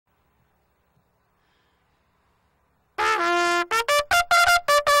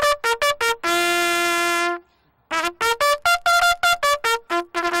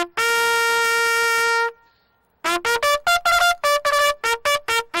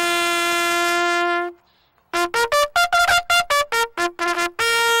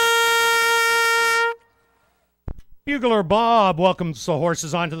Bugler Bob welcomes the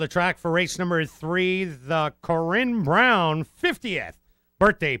horses onto the track for race number 3, the Corinne Brown 50th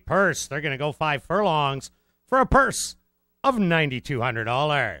birthday purse. They're going to go 5 furlongs for a purse of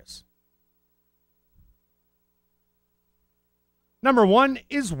 $9,200. Number 1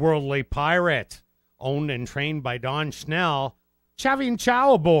 is Worldly Pirate, owned and trained by Don Schnell, Chavin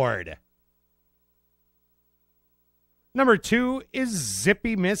Chow aboard. Number 2 is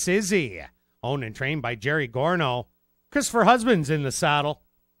Zippy Miss Izzy, owned and trained by Jerry Gorno. Christopher Husband's in the saddle.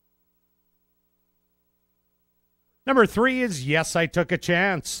 Number 3 is Yes, I Took a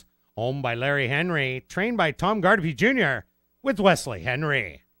Chance, owned by Larry Henry, trained by Tom Gardapi Jr. with Wesley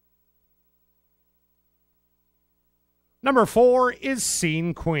Henry. Number 4 is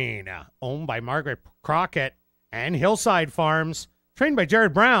Scene Queen, owned by Margaret Crockett and Hillside Farms, trained by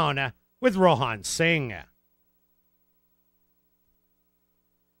Jared Brown with Rohan Singh.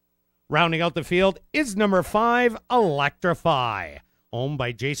 Rounding out the field is number 5, Electrify, owned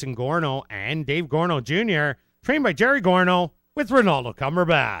by Jason Gorno and Dave Gorno Jr., trained by Jerry Gorno with Ronaldo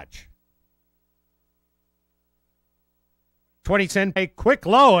Cumberbatch. 20-cent a quick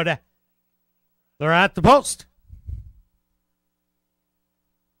load. They're at the post.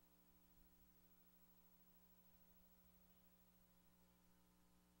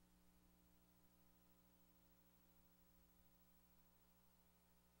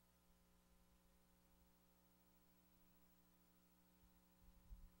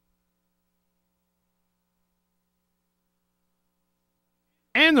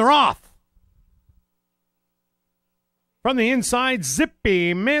 And they're off. From the inside,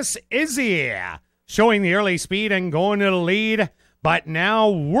 Zippy Miss Izzy, showing the early speed and going to the lead. But now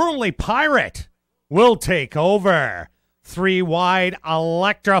Worldly Pirate will take over. 3 wide,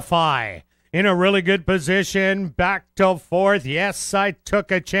 Electrify in a really good position. Back to 4th. Yes, I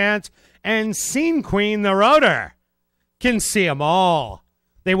Took a Chance. And Scene Queen, the router, can see them all.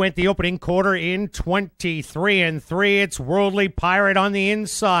 They went the opening quarter in 23-3. It's Worldly Pirate on the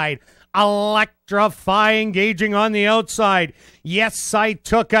inside. Electrify engaging on the outside. Yes, I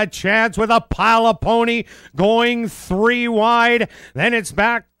Took a Chance with a pile of pony going 3 wide. Then it's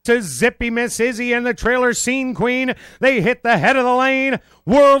back to Zippy Miss Izzy and the trailer Scene Queen. They hit the head of the lane.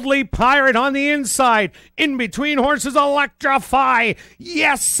 Worldly Pirate on the inside. In between horses, Electrify.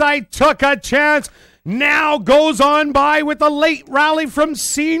 Yes, I Took a Chance. Now goes on by with the late rally from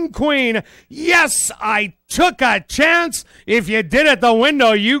Scene Queen. Yes, I Took a Chance. If you did at the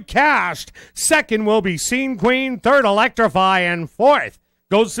window, you cashed. Second will be Scene Queen. Third, Electrify. And fourth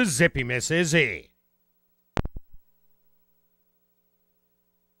goes to Zippy Miss Izzy.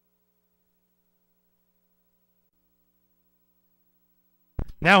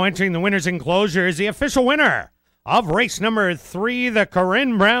 Now entering the winner's enclosure is the official winner of race number 3, the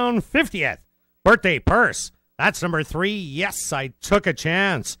Corinne Brown 50th birthday purse. That's number 3, Yes, I Took a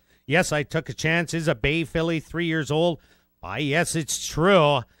Chance. Yes, I Took a Chance is a bay filly, 3 years old. By Yes, It's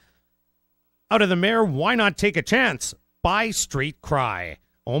True. Out of the mare, Why Not Take a Chance? By Street Cry.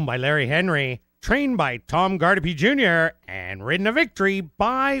 Owned by Larry Henry, trained by Tom Gardapi Jr., and ridden a victory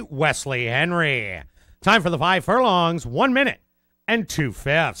by Wesley Henry. Time for the 5 furlongs, 1 minute and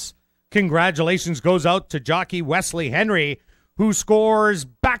 2/5. Congratulations goes out to jockey Wesley Henry, who scores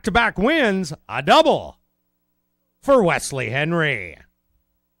back-to-back wins, a double for Wesley Henry.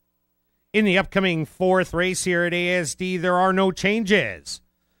 In the upcoming 4th race here at ASD, there are no changes.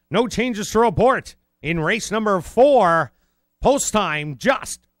 No changes to report in race number 4. Post time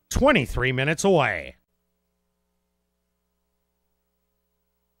just 23 minutes away.